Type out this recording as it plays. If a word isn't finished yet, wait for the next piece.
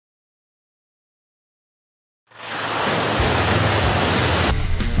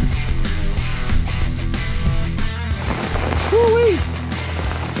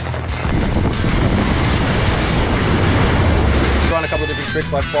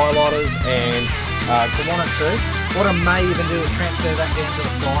by firelighters and Kiwanis too. What I may even do is transfer that down to the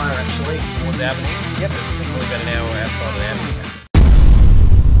flyer actually towards Albany. Yep, probably about an hour outside of Albany.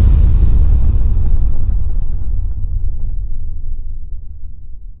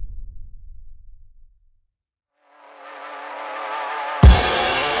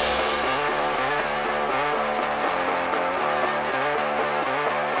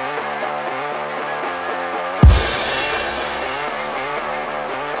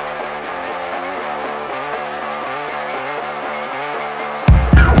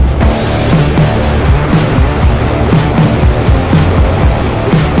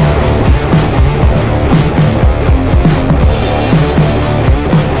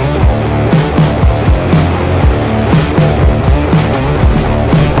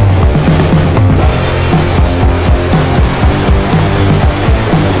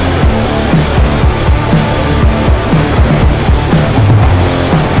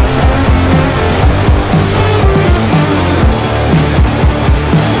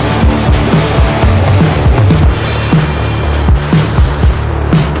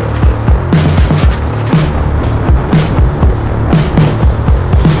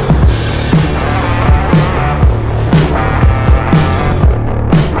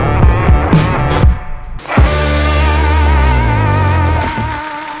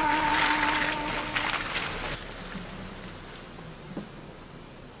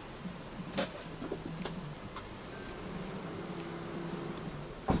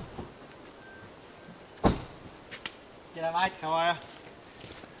 G'day mate, how are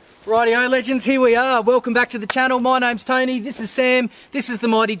you? Rightio legends, here we are. Welcome back to the channel. My name's Tony, this is Sam, this is the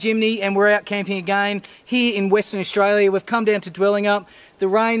mighty Jimny, and we're out camping again here in Western Australia. We've come down to Dwellingup. The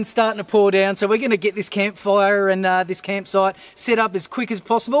rain's starting to pour down, so we're going to get this campfire and this campsite set up as quick as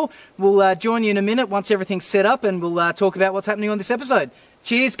possible. We'll join you in a minute once everything's set up, and we'll talk about what's happening on this episode.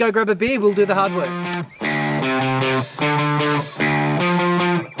 Cheers, go grab a beer, we'll do the hard work.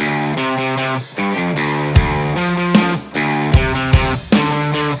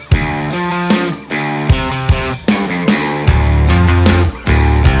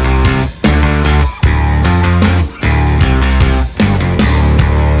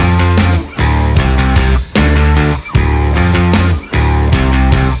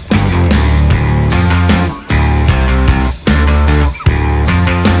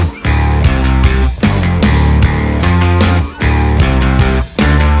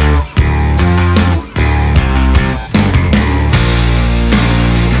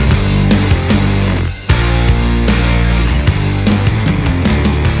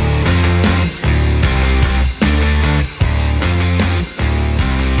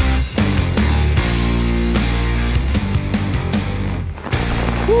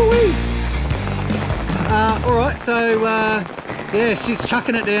 Alright, so yeah, she's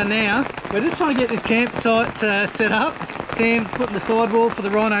chucking it down now. We're just trying to get this campsite set up. Sam's putting the sidewall for the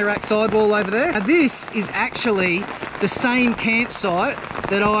rhino rack sidewall over there. Now this is actually the same campsite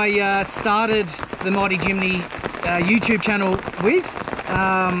that I started the Mighty Jimny YouTube channel with.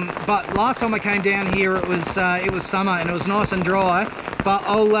 But last time I came down here it was summer and it was nice and dry. But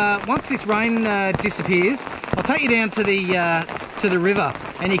I'll once this rain disappears, I'll take you down to the river,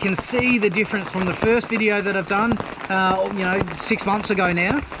 and you can see the difference from the first video that I've done, you know, 6 months ago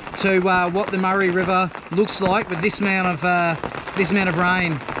now, to what the Murray River looks like with this amount of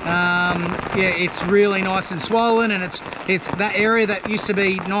rain. Yeah, it's really nice and swollen, and it's that area that used to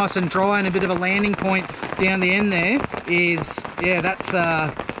be nice and dry and a bit of a landing point down the end there is, yeah,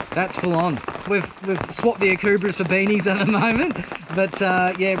 that's full on. We've swapped the akubras for beanies at the moment, but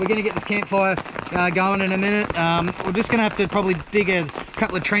yeah, we're going to get this campfire going in a minute. We're just going to have to probably dig a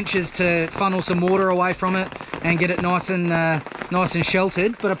couple of trenches to funnel some water away from it and get it nice and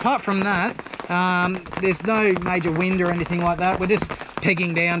sheltered. But apart from that, there's no major wind or anything like that. We're just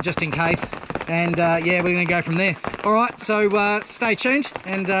pegging down just in case, and yeah, we're going to go from there. All right, so stay tuned,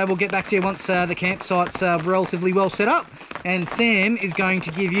 and we'll get back to you once the campsite's relatively well set up. And Sam is going to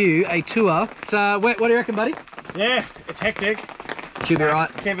give you a tour. So, what do you reckon, buddy? Yeah, it's hectic. Should be right.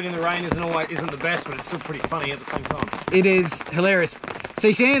 Camping in the rain isn't the best, but it's still pretty funny at the same time. It is hilarious.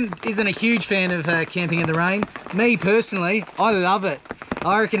 See, Sam isn't a huge fan of camping in the rain. Me personally, I love it.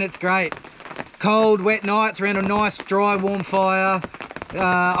 I reckon it's great. Cold, wet nights around a nice, dry, warm fire.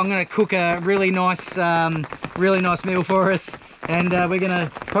 I'm going to cook a really nice meal for us, and we're going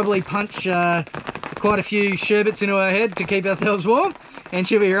to probably punch quite a few sherbets into our head to keep ourselves warm, and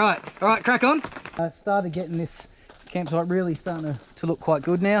she'll be right. All right, crack on. I started getting this campsite really starting to look quite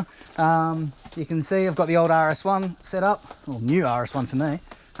good now. You can see I've got the old RS1 set up, or new RS1 for me.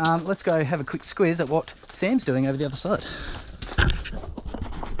 Let's go have a quick squiz at what Sam's doing over the other side.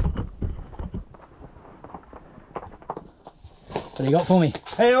 What do you got for me?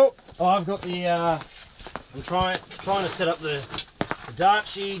 Hey, oh, I've got the, I'm trying to set up the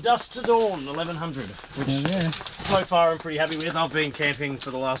Darchie Dusk to Dawn 1100, which so far I'm pretty happy with. I've been camping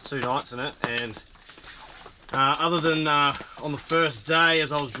for the last 2 nights in it, and other than on the first day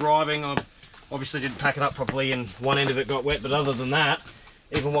as I was driving, I obviously didn't pack it up properly and one end of it got wet, but other than that,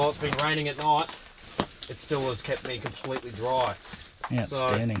 even while it's been raining at night, it still has kept me completely dry.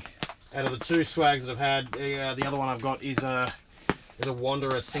 Outstanding. So, out of the 2 swags that I've had, the other one I've got is a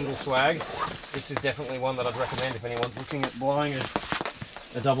Wanderer single swag. This is definitely one that I'd recommend if anyone's looking at blowing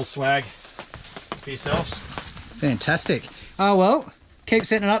a double swag for yourselves. Fantastic. Oh well, keep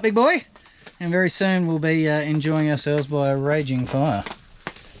setting it up, big boy. And very soon we'll be enjoying ourselves by a raging fire.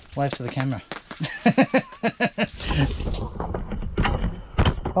 Wave to the camera.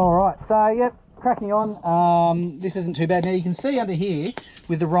 Alright, so yep, cracking on. This isn't too bad. Now you can see under here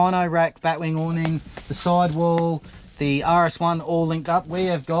with the rhino rack, batwing awning, the sidewall, the RS1 all linked up, we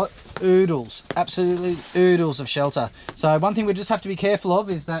have got oodles, absolutely oodles of shelter. So one thing we just have to be careful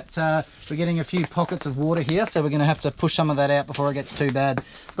of is that we're getting a few pockets of water here, so we're going to have to push some of that out before it gets too bad.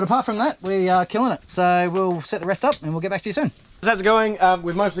 But apart from that, we are killing it. So we'll set the rest up and we'll get back to you soon. How's it going?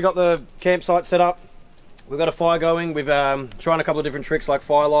 We've mostly got the campsite set up. We've got a fire going. We've tried a couple of different tricks like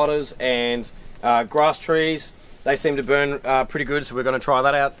fire lighters and grass trees. They seem to burn pretty good, so we're going to try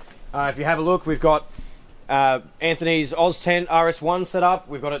that out. If you have a look, we've got Anthony's Oz Tent RS1 set up.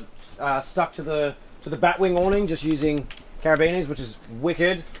 We've got it stuck to the batwing awning, just using carabiners, which is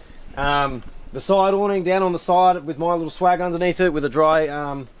wicked. The side awning down on the side with my little swag underneath it, with a dry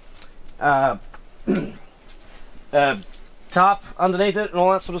tarp underneath it and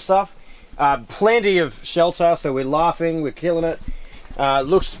all that sort of stuff. Plenty of shelter, so we're laughing, we're killing it.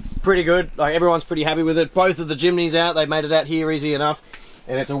 Looks pretty good. Like, everyone's pretty happy with it. Both of the Jimnys out, they made it out here easy enough.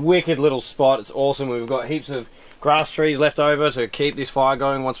 And it's a wicked little spot. It's awesome. We've got heaps of grass trees left over to keep this fire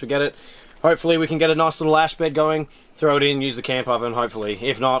going once we get it. Hopefully we can get a nice little ash bed going, throw it in, use the camp oven, hopefully.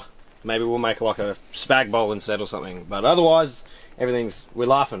 If not, maybe we'll make like a spag bowl instead or something. But otherwise, we're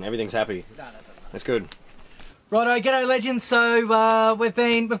laughing, everything's happy. It's good. Righto, g'day legends. So we've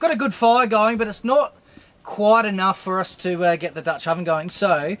got a good fire going, but it's not quite enough for us to get the Dutch oven going.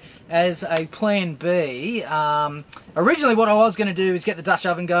 So as a plan B, originally what I was going to do is get the Dutch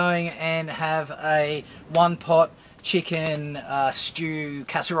oven going and have a 1-pot chicken stew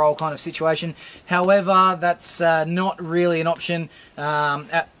casserole kind of situation. However, that's not really an option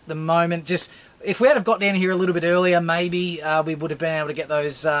at the moment. Just if we had have got down here a little bit earlier, maybe we would have been able to get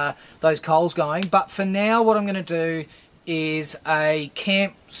those coals going. But for now, what I'm going to do is a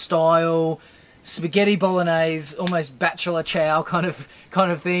camp style spaghetti bolognese, almost bachelor chow kind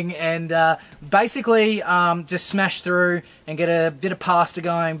of thing, and basically just smash through and get a bit of pasta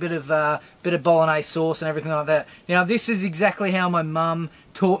going, bit of bolognese sauce and everything like that. Now this is exactly how my mum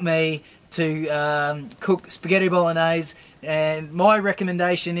taught me to cook spaghetti bolognese, and my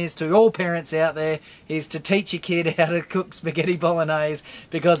recommendation is to all parents out there is to teach your kid how to cook spaghetti bolognese,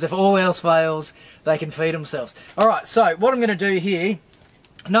 because if all else fails, they can feed themselves. Alright, so what I'm going to do here,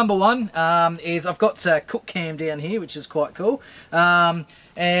 number one is I've got cook cam down here, which is quite cool.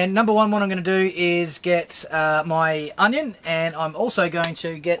 And number one, what I'm going to do is get my onion, and I'm also going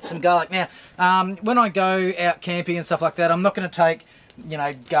to get some garlic. Now, when I go out camping and stuff like that, I'm not going to take, you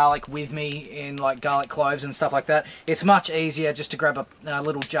know, garlic with me in like garlic cloves and stuff like that. It's much easier just to grab a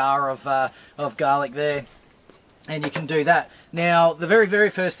little jar of garlic there, and you can do that. Now, the very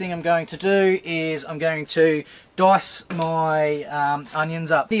first thing I'm going to do is I'm going to dice my onions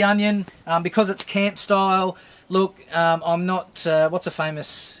up. The onion, because it's camp style, look, I'm not, what's a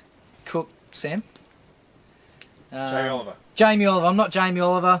famous cook, Sam? Jamie Oliver. Jamie Oliver. I'm not Jamie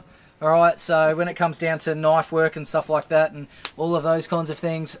Oliver. Alright, so when it comes down to knife work and stuff like that and all of those kinds of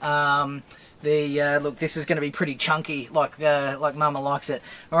things, look, this is going to be pretty chunky, like Mama likes it.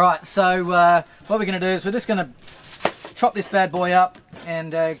 Alright, so what we're going to do is we're just going to chop this bad boy up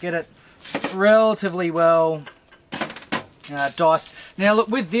and get it relatively well diced. Now look,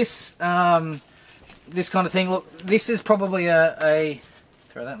 with this this kind of thing, look, this is probably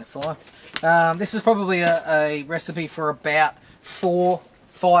throw that in the fire. This is probably a recipe for about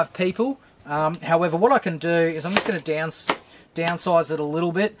 4-5 people. However, what I can do is I'm just going to downsize it a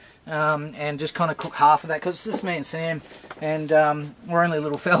little bit and just kind of cook half of that, because it's just me and Sam, and we're only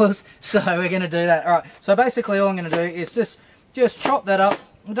little fellas, so we're going to do that. Alright, so basically all I'm going to do is just chop that up.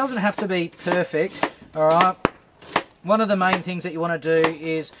 It doesn't have to be perfect. Alright, one of the main things that you want to do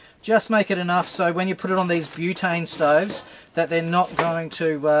is just make it enough so when you put it on these butane stoves that they're not going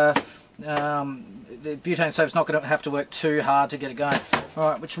to the butane stove's not going to have to work too hard to get it going.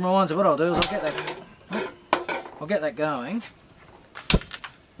 Alright, which reminds me, what I'll do is I'll get that going.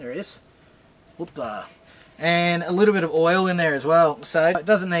 There it is. Whoopah. And a little bit of oil in there as well. So it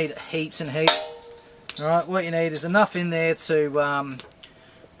doesn't need heaps and heaps. Alright, what you need is enough in there to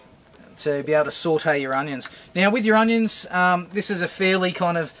be able to saute your onions. Now with your onions, this is a fairly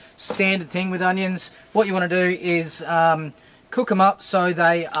kind of standard thing with onions. What you want to do is cook them up so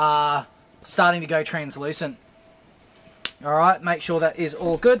they are starting to go translucent. Alright, make sure that is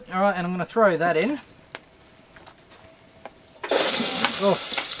all good. Alright, and I'm going to throw that in. Oh,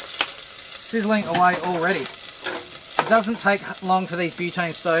 sizzling away already. It doesn't take long for these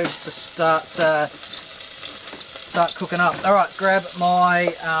butane stoves to start cooking up. Alright, grab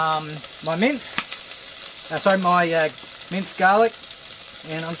my my minced garlic,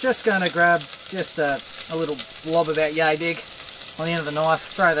 and I'm just going to grab just a little blob about yay big on the end of the knife,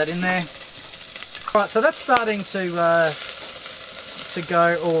 throw that in there. Right, so that's starting to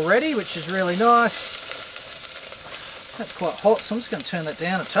go already, which is really nice. That's quite hot, so I'm just going to turn that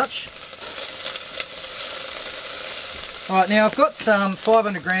down a touch. Alright, now I've got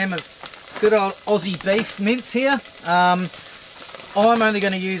 500 gram of good old Aussie beef mince here. I'm only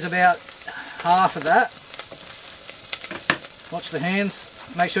going to use about half of that. Watch the hands.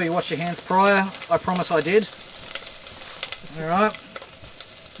 Make sure you wash your hands prior. I promise I did. Alright.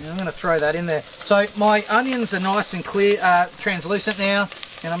 Now I'm going to throw that in there. So my onions are nice and clear, translucent now,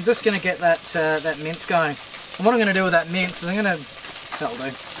 and I'm just going to get that that mince going. And what I'm going to do with that mince is I'm going to... That'll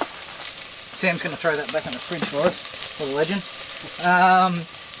do. Sam's going to throw that back in the fridge for us. What a legend.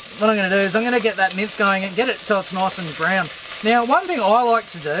 What I'm going to do is I'm going to get that mince going and get it so it's nice and brown. Now, one thing I like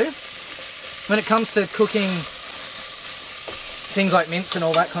to do when it comes to cooking things like mince and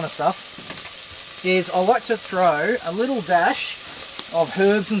all that kind of stuff is I like to throw a little dash of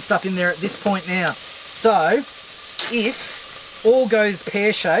herbs and stuff in there at this point now. So, if all goes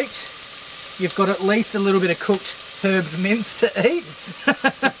pear-shaped, you've got at least a little bit of cooked herbed mince to eat.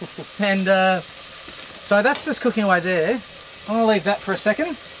 And so that's just cooking away there. I'm going to leave that for a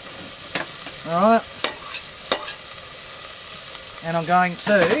second. Alright. And I'm going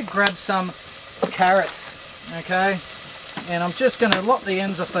to grab some carrots. Okay. And I'm just going to lop the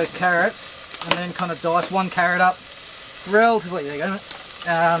ends off those carrots and then kind of dice one carrot up relatively, there you go,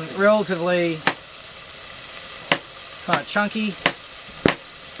 relatively kind of chunky,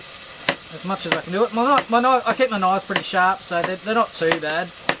 as much as I can do it. I keep my knives pretty sharp, so they're not too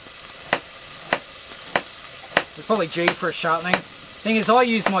bad. It's probably due for a sharpening. Thing is, I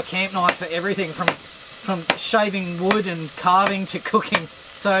use my camp knife for everything from shaving wood and carving to cooking.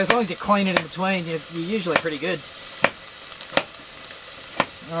 So as long as you clean it in between, you're usually pretty good.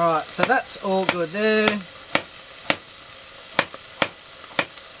 Alright, so that's all good there.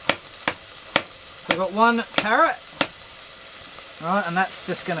 We've got one carrot. Alright, and that's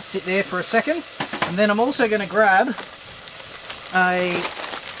just going to sit there for a second. And then I'm also going to grab a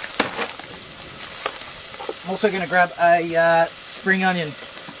spring onion.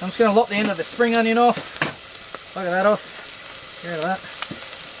 I'm just going to lop the end of the spring onion off. Look at that off. Get rid of that.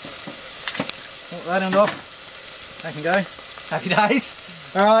 Lop that end off. That can go. Happy days.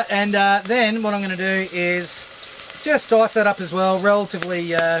 Alright, and then what I'm going to do is just dice that up as well,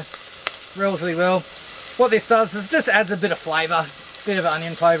 relatively well. What this does is just adds a bit of flavour, bit of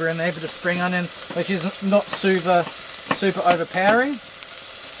onion flavour in there, bit of spring onion, which is not super overpowering.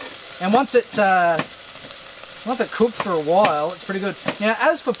 And once it cooks for a while, it's pretty good. Now,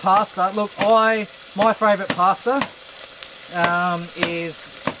 as for pasta, look, my favourite pasta is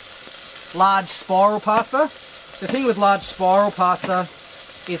large spiral pasta. The thing with large spiral pasta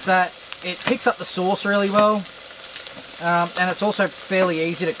is that it picks up the sauce really well, and it's also fairly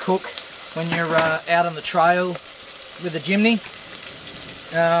easy to cook when you're out on the trail with the Jimny.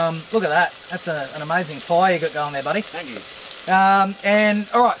 Look at that. That's an amazing fire you got going there, buddy. Thank you. And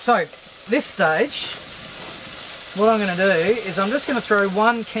alright, so this stage, what I'm going to do is I'm just going to throw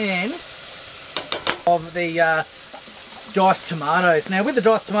one can of the diced tomatoes. Now with the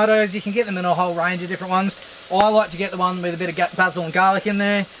diced tomatoes, you can get them in a whole range of different ones. I like to get the one with a bit of basil and garlic in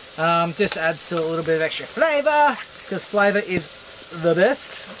there. Just adds to a little bit of extra flavour, because flavour is the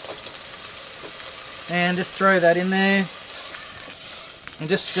best. And just throw that in there and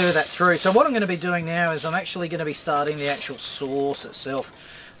just stir that through. So what I'm going to be doing now is I'm actually going to be starting the actual sauce itself.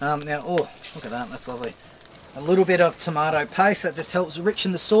 Now, oh, look at that, that's lovely. A little bit of tomato paste, that just helps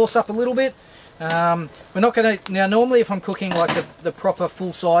richen the sauce up a little bit. We're not going to, now normally if I'm cooking like the proper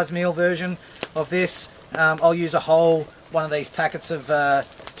full-size meal version of this, I'll use a whole one of these packets of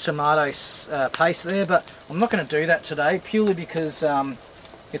tomato paste there, but I'm not going to do that today, purely because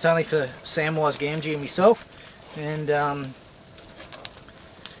it's only for Samwise Gamgee and myself, and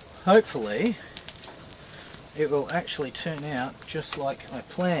hopefully it will actually turn out just like I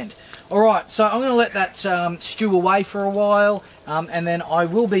planned. Alright, so I'm going to let that stew away for a while, and then I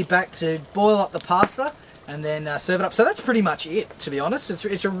will be back to boil up the pasta and then serve it up. So that's pretty much it, to be honest.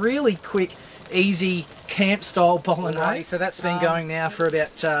 It's a really quick, easy camp-style bolognese. So that's been going now for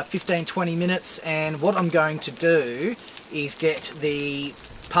about 15-20 minutes, and what I'm going to do is get the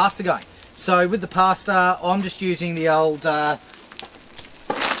pasta going. So with the pasta, I'm just using the old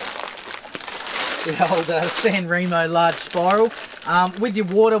San Remo large spiral. With your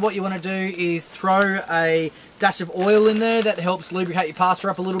water, what you want to do is throw a dash of oil in there. That helps lubricate your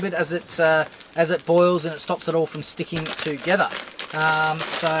pasta up a little bit as it boils, and it stops it all from sticking together.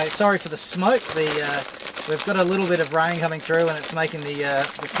 So sorry for the smoke. We've got a little bit of rain coming through, and it's making the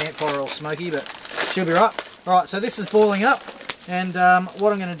campfire all smoky, but she'll be right. Alright, so this is boiling up, and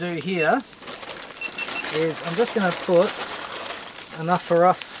what I'm going to do here is I'm just going to put enough for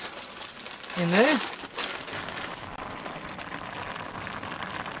us in there.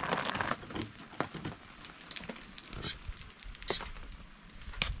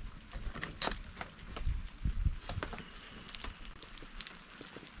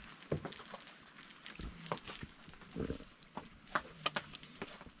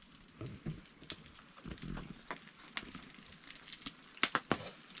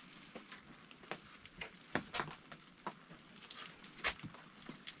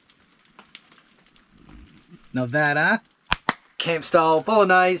 Nevada camp style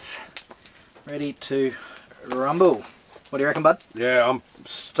bolognese ready to rumble. What do you reckon, bud? Yeah, I'm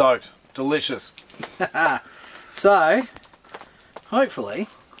stoked. Delicious. So hopefully,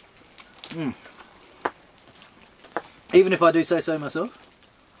 even if I do say so myself,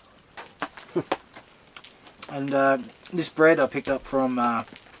 and this bread I picked up from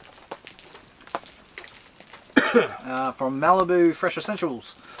Malibu Fresh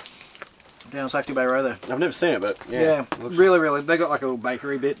Essentials down Safety Bay Road there. I've never seen it, but yeah, really, they got like a little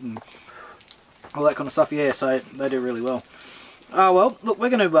bakery bit and all that kind of stuff. Yeah, so they do really well. Well, look, we're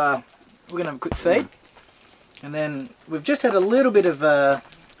gonna have a quick feed, and then we've just had a little bit of a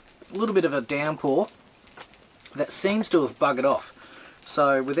downpour that seems to have buggered off.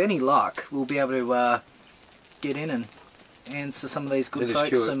 So with any luck, we'll be able to get in and answer some of these good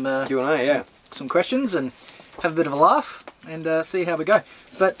folks some questions and have a bit of a laugh and see how we go.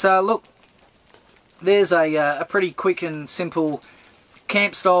 But look, there's a pretty quick and simple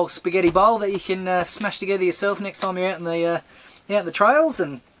camp-style spaghetti bowl that you can smash together yourself next time you're out in the trails,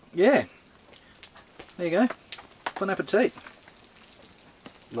 and yeah, there you go. Bon appetit.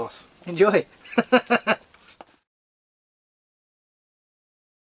 Nice. Enjoy.